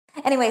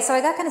Anyway, so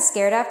I got kind of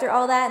scared after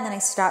all that, and then I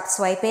stopped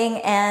swiping,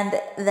 and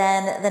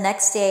then the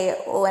next day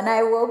when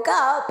I woke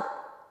up,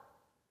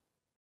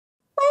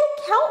 my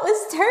account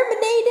was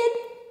terminated.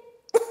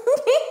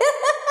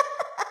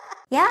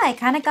 Yeah, I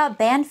kind of got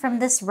banned from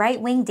this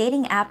right-wing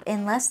dating app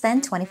in less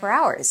than 24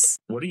 hours.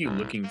 What are you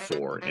looking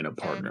for in a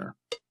partner?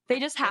 They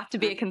just have to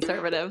be a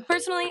conservative.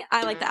 Personally,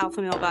 I like the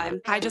alpha male vibe.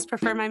 I just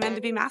prefer my men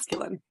to be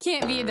masculine.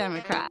 Can't be a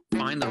Democrat.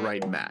 Find the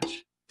right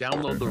match.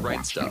 Download The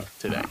Right Stuff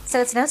today. So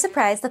it's no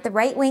surprise that the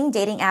right-wing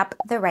dating app,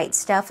 The Right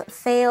Stuff,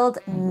 failed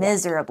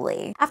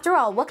miserably. After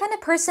all, what kind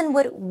of person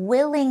would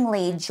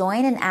willingly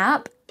join an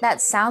app that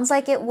sounds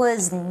like it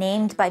was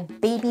named by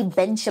baby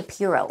Ben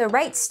Shapiro? The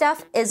Right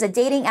Stuff is a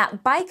dating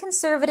app by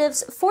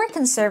conservatives for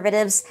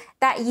conservatives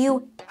that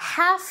you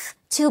have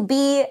to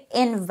be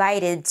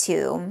invited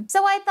to.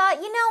 So I thought,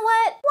 you know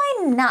what?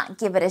 Why not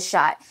give it a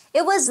shot?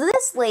 It was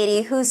this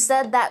lady who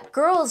said that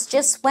girls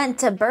just went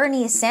to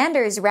Bernie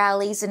Sanders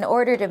rallies in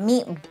order to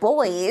meet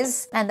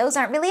boys, and those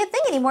aren't really a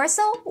thing anymore,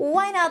 so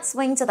why not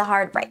swing to the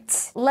hard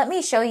right? Let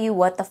me show you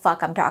what the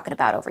fuck I'm talking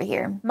about over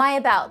here. My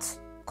about: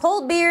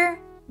 cold beer,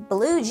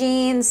 blue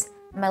jeans,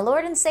 my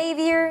Lord and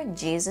Savior,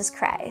 Jesus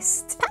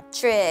Christ.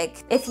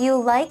 Patrick, if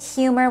you like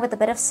humor with a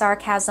bit of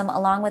sarcasm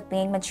along with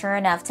being mature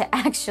enough to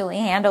actually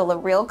handle a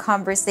real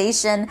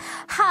conversation,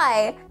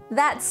 hi,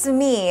 that's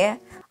me.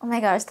 Oh my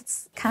gosh,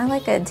 that's kind of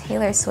like a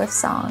Taylor Swift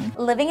song.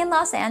 Living in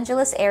Los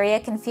Angeles area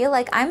can feel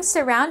like I'm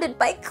surrounded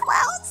by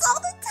clowns all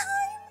the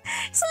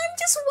time. So I'm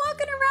just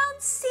walking around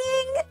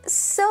seeing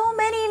so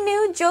many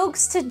new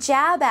jokes to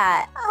jab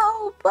at.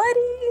 Oh,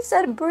 buddy, he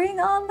said bring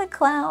on the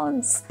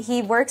clowns.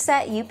 He works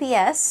at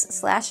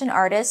UPS / an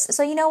artist,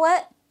 so you know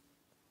what?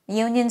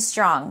 Union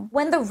strong.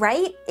 When the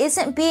right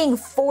isn't being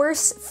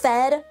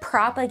force-fed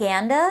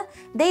propaganda,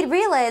 they'd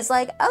realize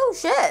like, oh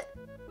shit,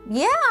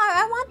 yeah,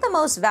 I want the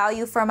most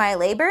value for my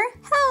labor.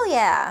 Hell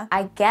yeah.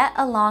 I get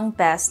along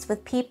best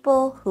with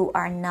people who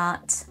are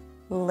not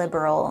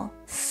liberal.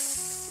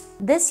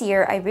 This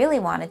year, I really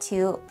wanted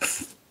to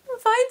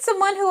find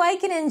someone who I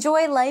can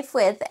enjoy life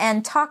with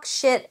and talk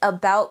shit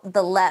about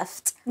the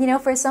left. You know,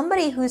 for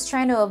somebody who's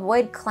trying to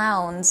avoid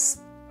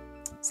clowns,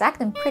 it's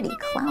acting pretty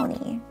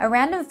clowny. A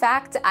random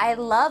fact I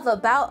love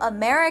about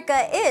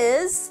America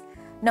is,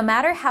 no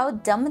matter how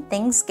dumb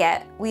things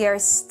get, we are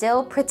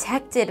still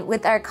protected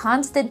with our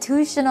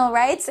constitutional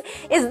rights.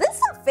 Is this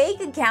a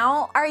fake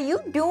account? Are you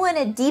doing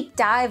a deep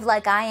dive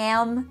like I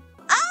am?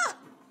 Ah!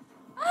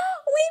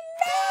 We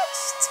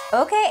matched!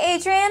 Okay,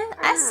 Adrian,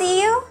 I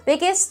see you.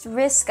 Biggest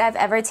risk I've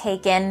ever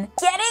taken.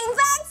 Getting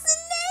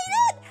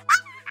vaccinated!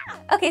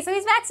 Ah! Okay, so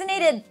he's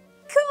vaccinated.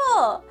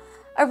 Cool.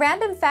 A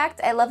random fact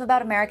I love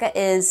about America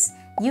is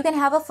you can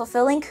have a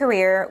fulfilling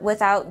career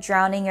without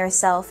drowning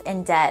yourself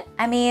in debt.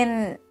 I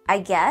mean, I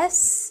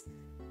guess.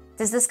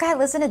 Does this guy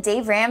listen to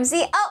Dave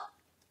Ramsey? Oh,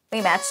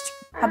 we matched.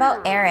 How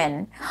about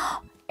Aaron?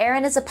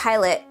 Aaron is a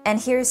pilot, and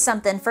here's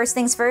something. First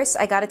things first,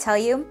 I gotta tell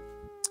you,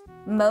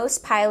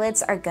 most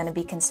pilots are gonna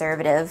be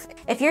conservative.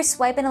 If you're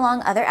swiping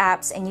along other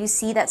apps and you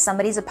see that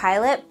somebody's a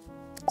pilot,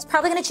 he's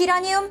probably gonna cheat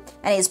on you,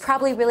 and he's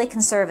probably really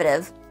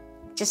conservative.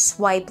 Just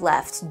swipe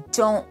left.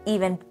 Don't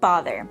even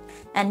bother.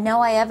 And no,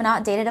 I have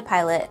not dated a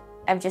pilot.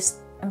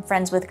 I'm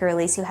friends with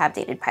girlies who have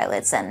dated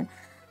pilots, and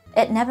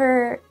it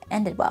never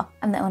ended well.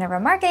 I'm the owner of a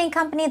marketing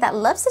company that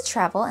loves to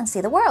travel and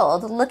see the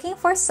world, looking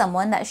for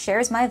someone that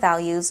shares my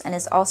values and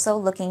is also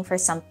looking for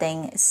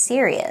something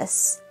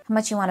serious. How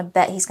much you want to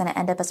bet he's going to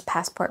end up as a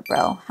passport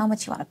bro? How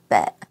much you want to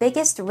bet?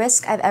 Biggest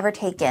risk I've ever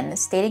taken,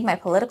 stating my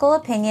political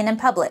opinion in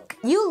public.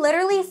 You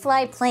literally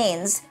fly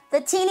planes,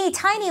 the teeny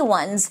tiny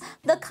ones,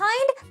 the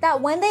kind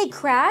that when they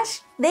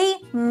crash, they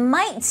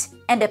might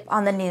end up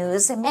on the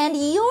news. And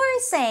you're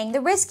saying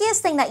the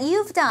riskiest thing that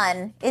you've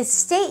done is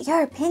state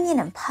your opinion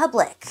in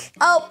public.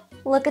 Oh,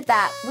 look at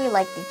that. We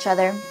liked each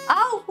other.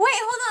 Oh, wait,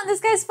 hold on.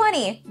 This guy's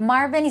funny.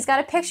 Marvin, he's got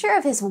a picture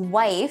of his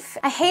wife.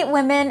 I hate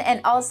women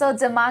and also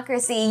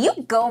democracy.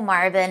 You go,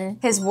 Marvin.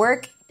 His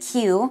work,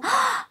 Q.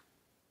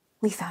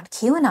 We found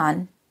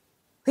QAnon.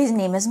 His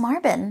name is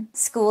Marvin.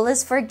 School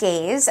is for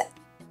gays.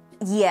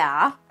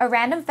 Yeah. A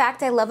random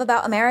fact I love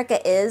about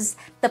America is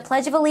the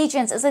Pledge of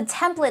Allegiance is a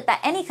template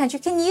that any country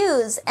can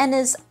use and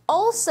is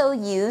also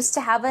used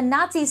to have a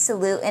Nazi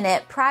salute in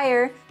it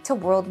prior to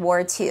World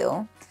War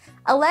II.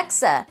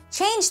 Alexa,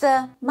 change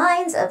the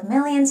minds of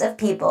millions of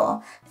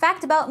people.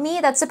 Fact about me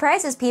that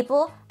surprises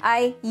people,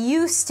 I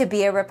used to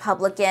be a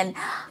Republican.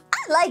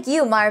 I like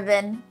you,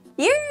 Marvin.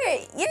 You're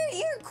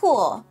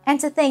cool. And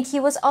to think he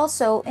was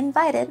also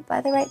invited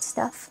by The Right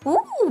Stuff.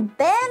 Ooh,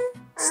 Ben.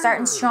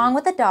 Starting strong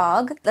with a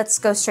dog. Let's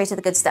go straight to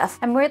the good stuff.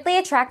 I'm weirdly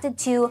attracted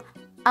to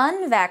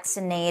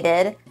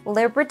unvaccinated,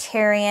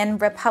 libertarian,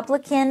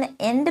 Republican,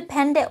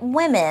 independent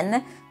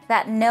women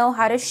that know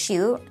how to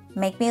shoot,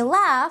 make me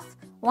laugh,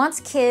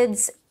 wants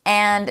kids,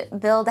 and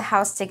build a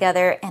house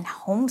together and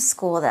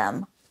homeschool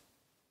them.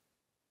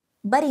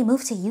 Buddy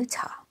moved to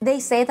Utah. They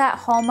say that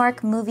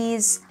Hallmark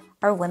movies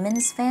are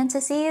women's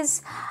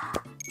fantasies.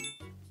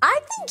 I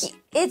think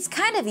it's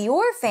kind of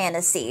your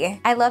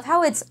fantasy. I love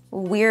how it's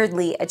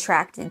weirdly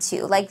attracted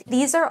to. Like,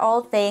 these are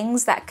all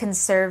things that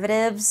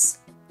conservatives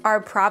are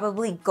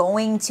probably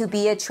going to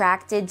be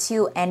attracted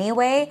to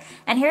anyway.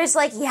 And here's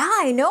like, yeah,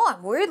 I know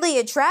I'm weirdly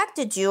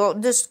attracted to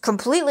this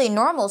completely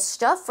normal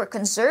stuff for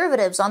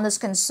conservatives on this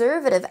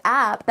conservative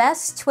app.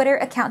 Best Twitter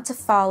account to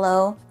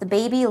follow, the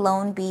baby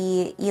lone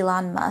bee,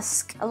 Elon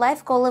Musk. A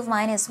life goal of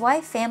mine is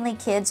wife, family,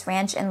 kids,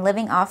 ranch, and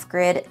living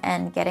off-grid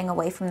and getting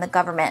away from the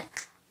government.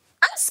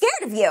 I'm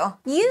scared of you.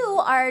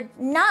 You are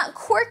not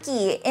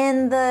quirky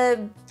in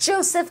the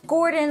Joseph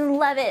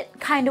Gordon-Levitt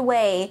kind of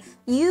way.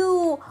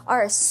 You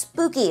are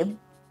spooky.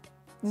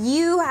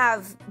 You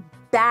have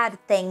bad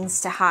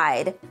things to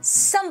hide.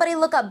 Somebody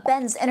look up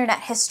Ben's internet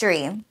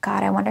history.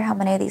 God, I wonder how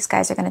many of these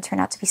guys are going to turn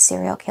out to be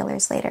serial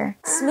killers later.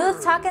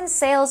 Smooth talking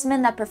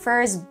salesman that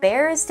prefers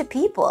bears to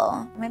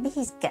people. Maybe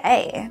he's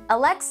gay.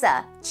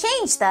 Alexa,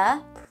 change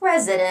the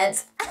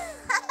president.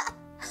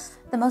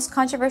 The most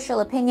controversial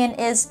opinion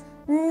is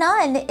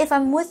none if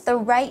I'm with the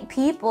right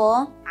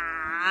people.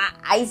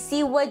 I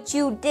see what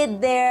you did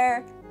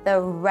there.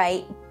 The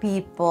right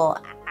people.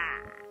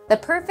 The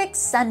perfect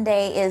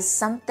Sunday is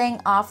something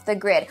off the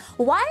grid.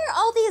 Why are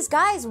all these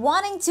guys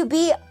wanting to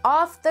be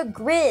off the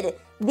grid?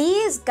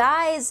 These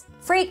guys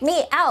freak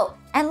me out.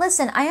 And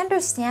listen, I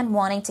understand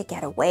wanting to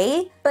get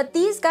away, but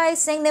these guys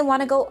saying they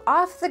want to go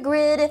off the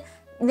grid,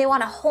 they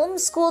want to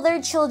homeschool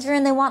their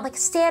children, they want like a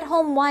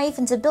stay-at-home wife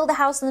and to build a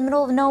house in the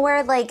middle of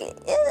nowhere, like,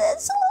 it's a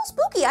little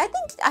spooky.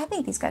 I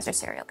think these guys are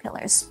serial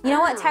killers. You know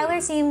what? Tyler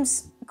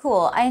seems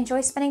cool. I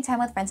enjoy spending time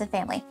with friends and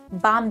family.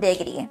 Bomb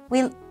diggity.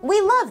 We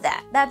love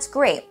that. That's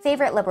great.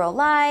 Favorite liberal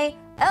lie.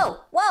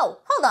 Oh, whoa,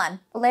 hold on.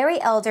 Larry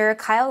Elder,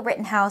 Kyle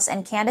Rittenhouse,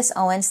 and Candace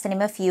Owens, to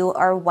name a few,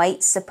 are white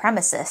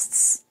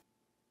supremacists.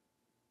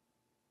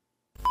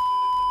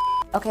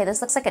 Okay,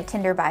 this looks like a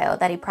Tinder bio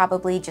that he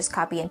probably just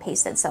copy and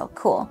pasted, so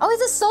cool. Oh,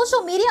 he's a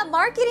social media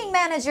marketing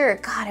manager.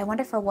 God, I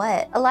wonder for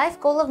what. A life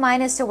goal of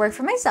mine is to work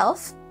for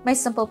myself. My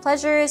simple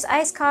pleasures,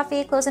 iced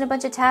coffee, closing a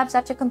bunch of tabs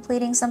after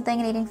completing something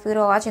and eating food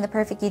while watching the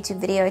perfect YouTube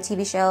video or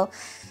TV show.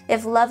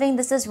 If loving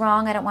this is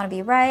wrong, I don't want to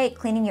be right.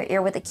 Cleaning your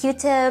ear with a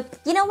Q-tip.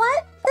 You know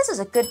what? This is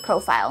a good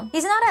profile.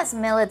 He's not as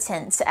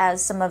militant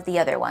as some of the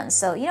other ones,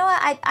 so you know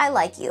what? I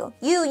like you.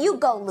 You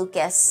go,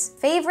 Lucas.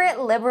 Favorite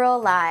liberal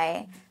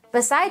lie.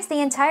 Besides the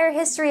entire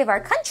history of our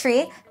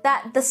country,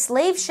 that the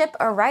slave ship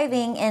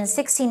arriving in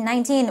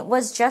 1619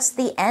 was just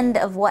the end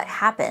of what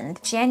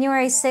happened.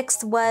 January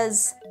 6th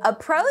was a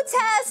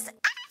protest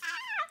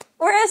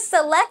where a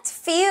select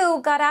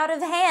few got out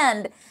of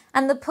hand,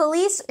 and the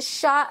police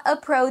shot a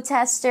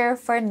protester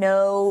for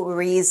no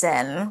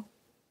reason.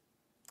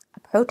 A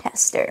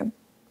protester.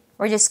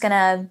 We're just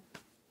gonna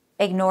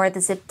ignore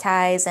the zip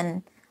ties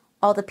and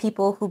all the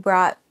people who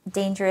brought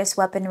dangerous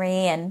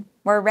weaponry, and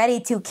we're ready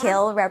to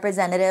kill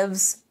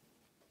representatives.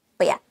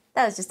 But yeah,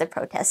 that was just a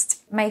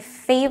protest. My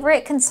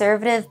favorite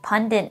conservative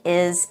pundit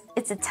is,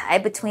 it's a tie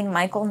between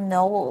Michael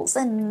Knowles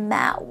and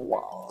Matt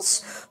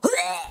Walsh.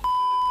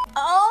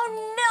 Oh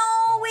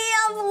no, we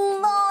have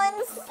law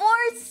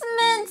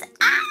enforcement!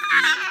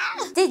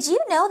 Ah! Did you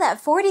know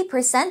that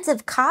 40%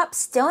 of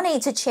cops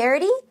donate to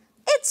charity?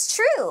 It's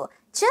true.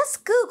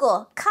 Just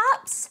Google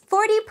cops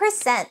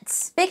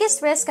 40%.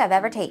 Biggest risk I've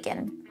ever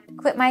taken.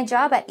 Quit my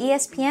job at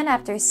ESPN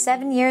after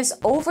 7 years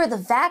over the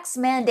vax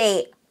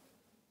mandate.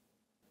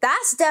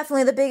 That's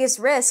definitely the biggest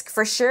risk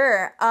for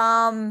sure.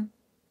 I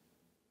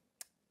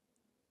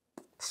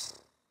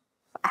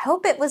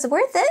hope it was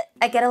worth it.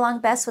 I get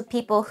along best with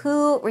people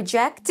who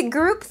reject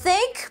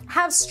groupthink,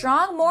 have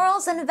strong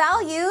morals and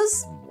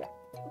values,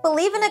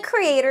 believe in a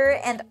creator,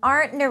 and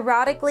aren't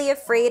neurotically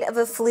afraid of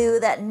a flu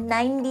that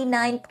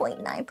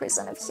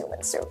 99.9% of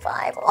humans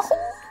survive. Oh.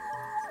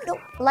 Nope.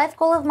 Life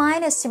goal of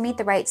mine is to meet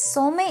the right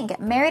soulmate and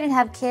get married and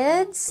have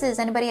kids. Is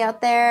anybody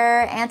out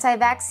there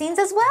anti-vaccines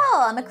as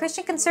well? I'm a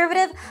Christian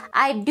conservative.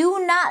 I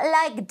do not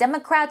like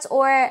Democrats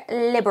or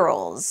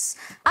liberals.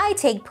 I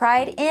take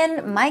pride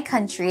in my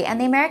country and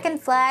the American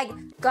flag.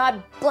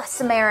 God bless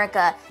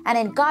America, and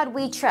in God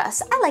we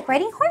trust. I like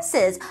riding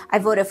horses. I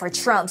voted for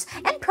Trump's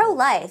and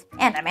pro-life,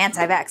 and I'm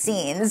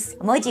anti-vaccines.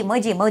 Emoji,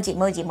 emoji, emoji,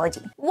 emoji,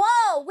 emoji.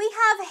 Whoa, we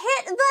have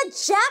hit the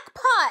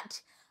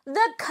jackpot!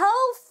 The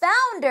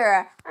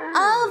co-founder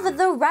of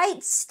The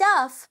Right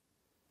Stuff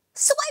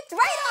swiped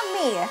right on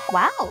me.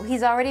 Wow,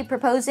 he's already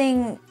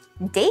proposing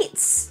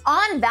dates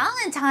on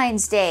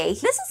Valentine's Day.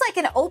 This is like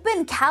an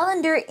open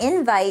calendar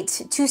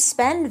invite to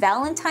spend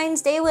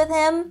Valentine's Day with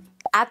him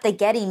at the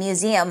Getty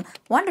Museum.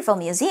 Wonderful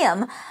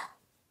museum.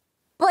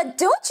 But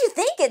don't you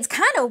think it's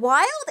kind of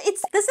wild?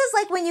 This is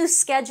like when you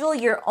schedule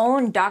your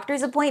own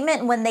doctor's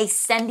appointment when they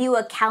send you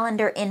a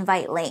calendar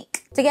invite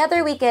link.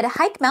 Together we could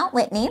hike Mount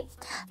Whitney.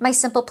 My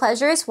simple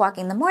pleasure is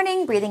walking in the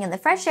morning, breathing in the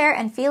fresh air,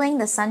 and feeling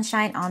the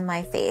sunshine on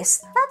my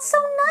face. That's so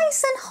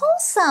nice and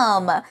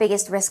wholesome.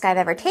 Biggest risk I've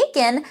ever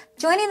taken,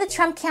 joining the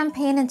Trump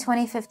campaign in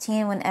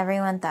 2015 when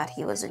everyone thought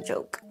he was a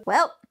joke.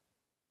 Well,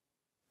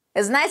 it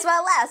was nice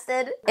while it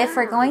lasted. If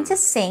we're going to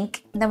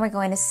sink, then we're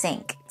going to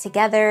sink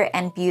together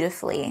and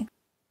beautifully.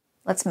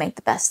 let's make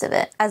the best of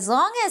it. As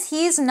long as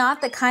he's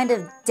not the kind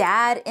of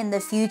dad in the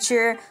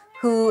future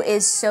who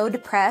is so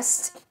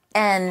depressed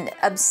and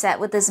upset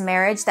with his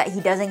marriage that he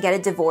doesn't get a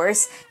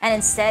divorce, and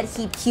instead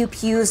he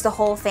pew-pews the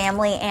whole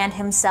family and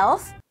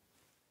himself,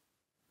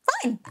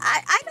 fine.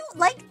 I don't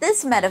like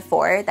this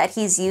metaphor that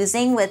he's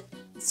using with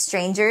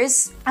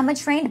strangers. I'm a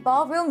trained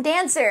ballroom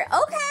dancer.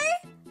 Okay,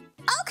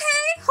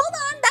 hold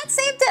on, that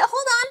saved it, hold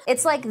on.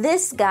 It's like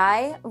this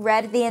guy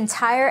read the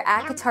entire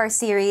ACOTAR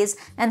series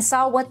and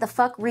saw what the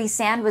fuck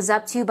Rhysand was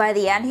up to by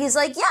the end. He's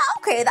like, yeah,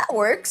 okay, that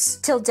works.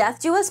 Till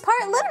death do us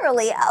part,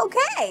 literally,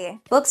 okay.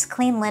 Books,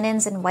 clean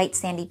linens, and white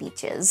sandy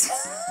beaches.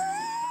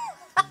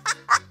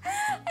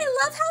 I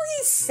love how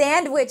he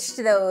sandwiched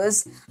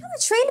those. I'm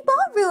a trained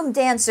ballroom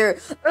dancer.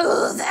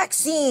 Ugh,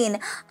 vaccine.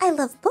 I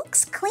love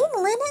books, clean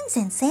linens,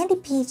 and sandy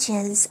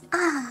beaches.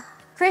 Ah.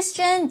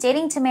 Christian,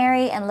 dating to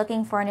marry, and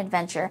looking for an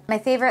adventure. My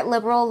favorite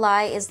liberal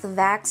lie is the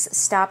vax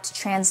stopped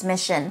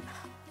transmission.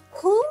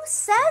 Who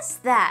says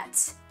that?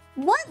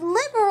 What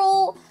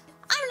liberal?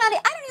 I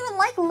don't even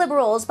like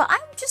liberals, but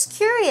I'm just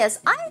curious.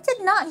 I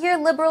did not hear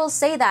liberals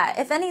say that.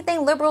 If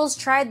anything, liberals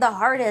tried the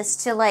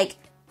hardest to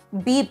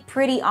be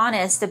pretty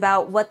honest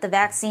about what the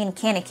vaccine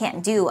can and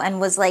can't do,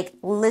 and was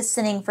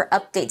listening for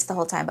updates the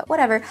whole time, but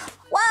whatever.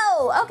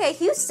 Whoa, okay,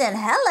 Houston,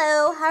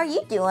 hello, how are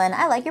you doing?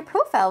 I like your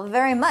profile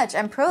very much.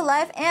 I'm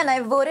pro-life and I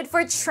voted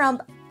for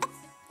Trump.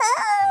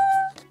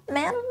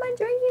 Man of my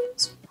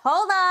dreams.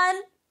 Hold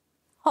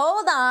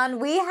on,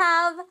 we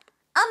have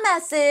a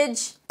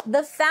message.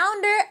 The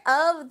founder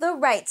of The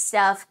Right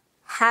Stuff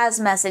has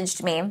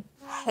messaged me.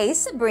 Hey,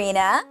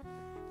 Sabrina.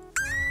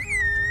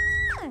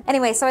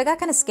 Anyway, so I got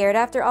kind of scared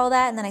after all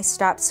that, and then I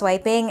stopped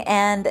swiping,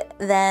 and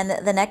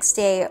then the next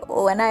day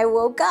when I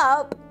woke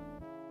up,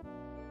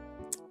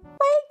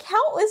 my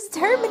account was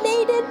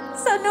terminated,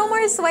 so no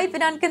more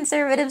swiping on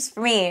conservatives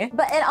for me.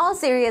 But in all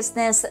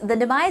seriousness, the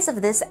demise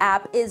of this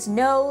app is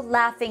no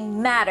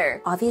laughing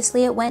matter.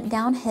 Obviously, it went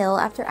downhill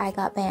after I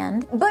got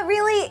banned, but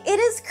really, it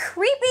is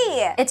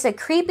creepy. It's a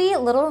creepy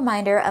little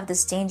reminder of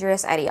this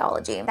dangerous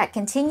ideology that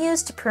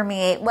continues to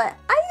permeate what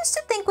I used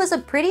to think was a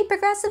pretty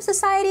progressive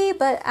society,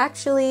 but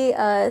actually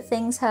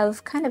things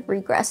have kind of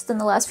regressed in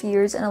the last few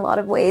years in a lot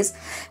of ways.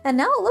 And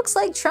now it looks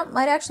like Trump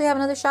might actually have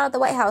another shot at the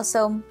White House,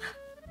 so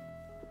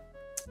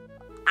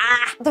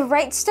The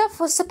Right Stuff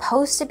was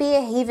supposed to be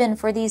a haven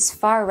for these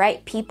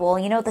far-right people.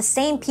 You know, the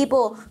same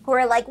people who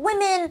are like,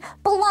 women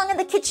belong in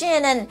the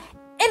kitchen and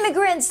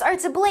immigrants are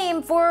to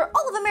blame for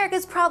all of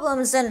America's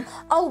problems, and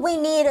all we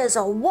need is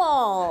a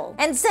wall.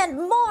 And send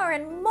more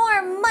and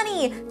more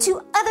money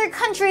to other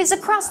countries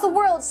across the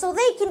world so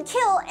they can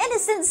kill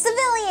innocent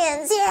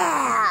civilians.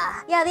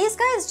 Yeah, these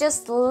guys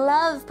just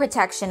love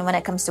protection when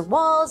it comes to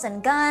walls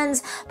and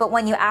guns, but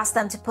when you ask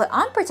them to put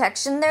on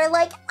protection, they're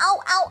like, ow,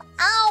 ow,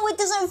 ow, it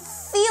doesn't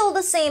feel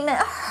the same, it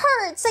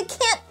hurts, I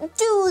can't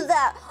do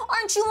that.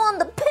 Aren't you on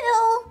the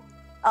pill?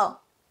 Oh.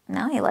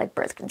 Now you like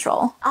birth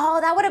control.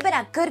 Oh, that would have been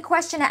a good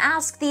question to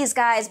ask these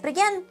guys. But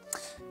again,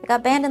 I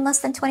got banned in less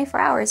than 24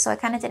 hours, so I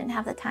kind of didn't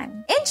have the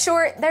time. In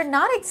short, they're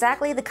not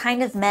exactly the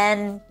kind of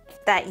men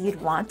that you'd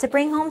want to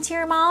bring home to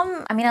your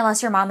mom. I mean,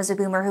 unless your mom is a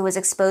boomer who was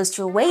exposed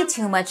to way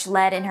too much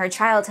lead in her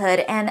childhood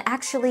and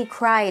actually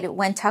cried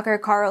when Tucker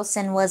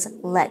Carlson was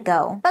let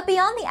go. But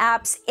beyond the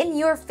app's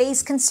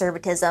in-your-face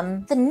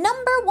conservatism, the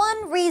number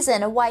one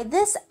reason why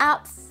this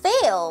app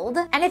failed,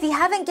 and if you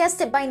haven't guessed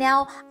it by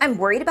now, I'm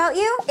worried about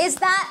you, is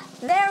that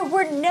there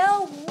were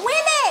no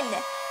women!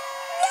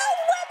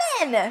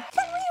 No women!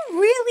 Can we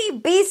really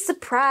be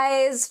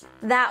surprised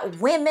that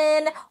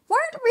women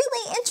weren't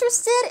really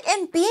interested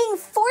in being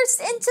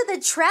forced into the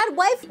trad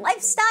wife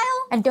lifestyle?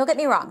 And don't get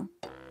me wrong,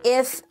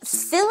 if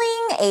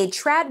filling a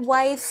trad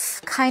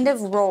wife kind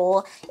of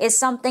role is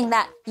something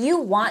that you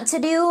want to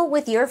do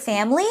with your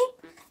family,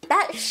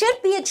 that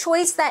should be a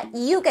choice that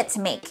you get to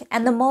make.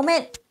 And the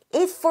moment,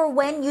 if or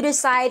when you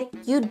decide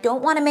you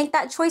don't want to make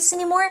that choice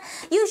anymore,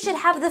 you should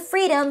have the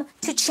freedom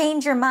to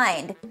change your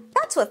mind.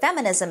 That's what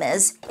feminism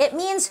is. It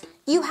means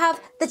you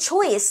have the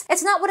choice.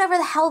 It's not whatever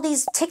the hell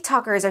these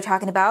TikTokers are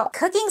talking about.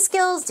 Cooking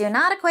skills do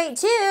not equate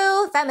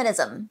to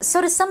feminism.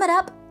 So to sum it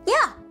up,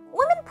 yeah,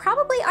 women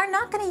probably are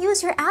not going to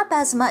use your app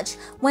as much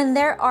when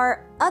there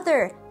are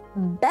other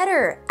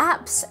better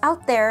apps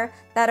out there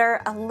that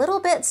are a little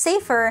bit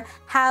safer,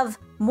 have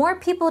more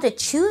people to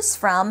choose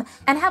from,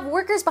 and have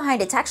workers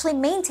behind it to actually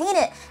maintain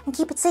it and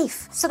keep it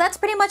safe. So that's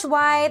pretty much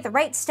why The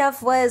Right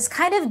Stuff was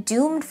kind of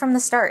doomed from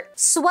the start.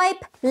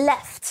 Swipe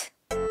left.